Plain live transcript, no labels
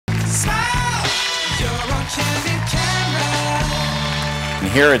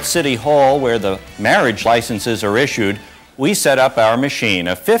here at City Hall, where the marriage licenses are issued, we set up our machine,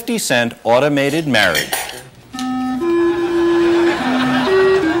 a 50-cent automated marriage.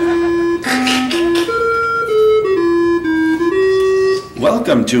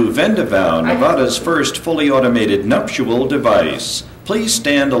 Welcome to Vendaval, Nevada's first fully automated nuptial device. Please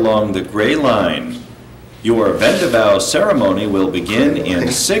stand along the gray line. Your Vendaval ceremony will begin in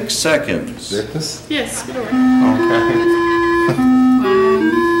 6 seconds. Yes, good over. Okay. 1,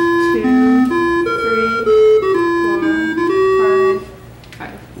 2, 3, 4,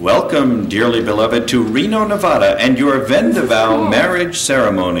 5. Welcome, dearly beloved, to Reno, Nevada and your Vendaval marriage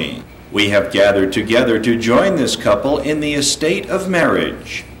ceremony. We have gathered together to join this couple in the estate of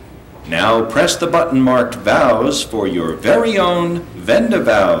marriage. Now press the button marked vows for your very own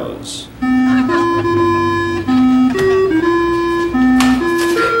Vendavals.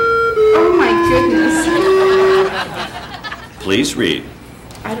 Oh my goodness. Please read.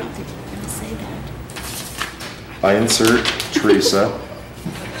 I don't think we're going to say that. I insert Teresa.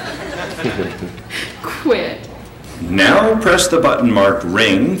 Quit. Now press the button marked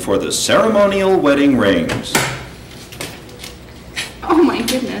ring for the ceremonial wedding rings. Oh my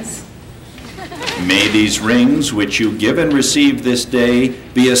goodness. May these rings, which you give and receive this day,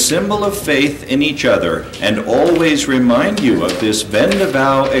 be a symbol of faith in each other and always remind you of this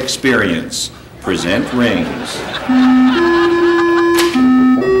Vendaval experience. Present rings.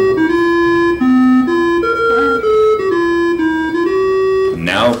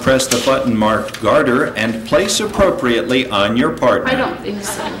 Now press the button marked garter and place appropriately on your partner. I don't think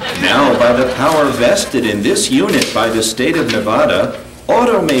so. Now, by the power vested in this unit by the state of Nevada,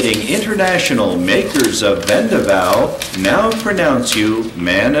 Automating International, makers of Vendaval, now pronounce you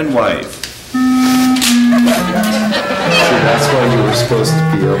man and wife. That's why you were supposed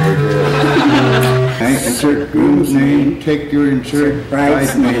to be over here. I insert groom's name, take your insert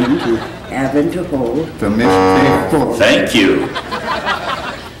bride's name to have and to hold. from this day forward. Thank you.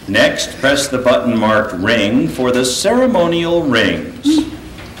 Next, press the button marked ring for the ceremonial rings.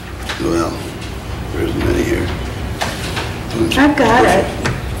 Well, there's many here. I've got it.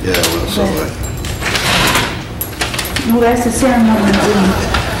 Yeah, well, so No, that's the ceremony ring.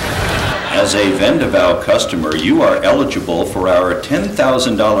 As a Vendaval customer, you are eligible for our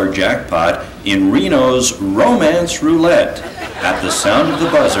 $10,000 jackpot in Reno's Romance Roulette. At the sound of the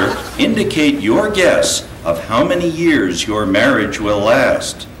buzzer, indicate your guess of how many years your marriage will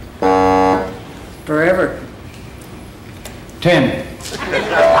last. Forever. 10.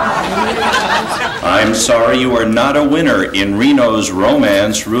 I'm sorry, you are not a winner in Reno's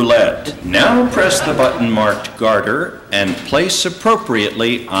Romance Roulette. Now press the button marked garter and place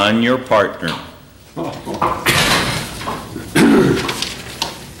appropriately on your partner. There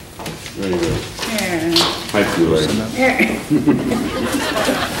you go. There. I feel like There.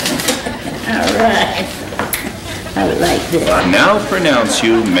 All right. I like that. Now pronounce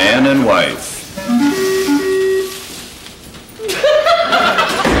you man and wife.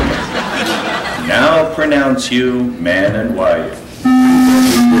 Now pronounce you man and wife. you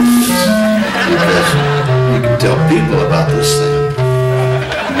can tell people about this thing.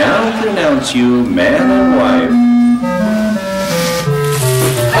 Now pronounce you man and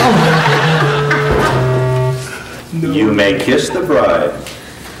wife. You may kiss the bride.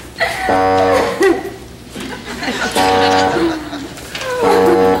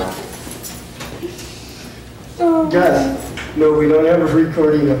 Gus, no, we don't have a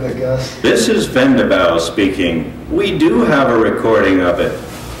recording of it, Gus. This is Vendaval speaking. We do have a recording of it.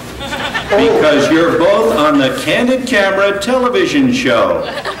 Because you're both on the Candid camera television show.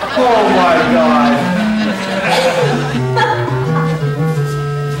 Oh my God.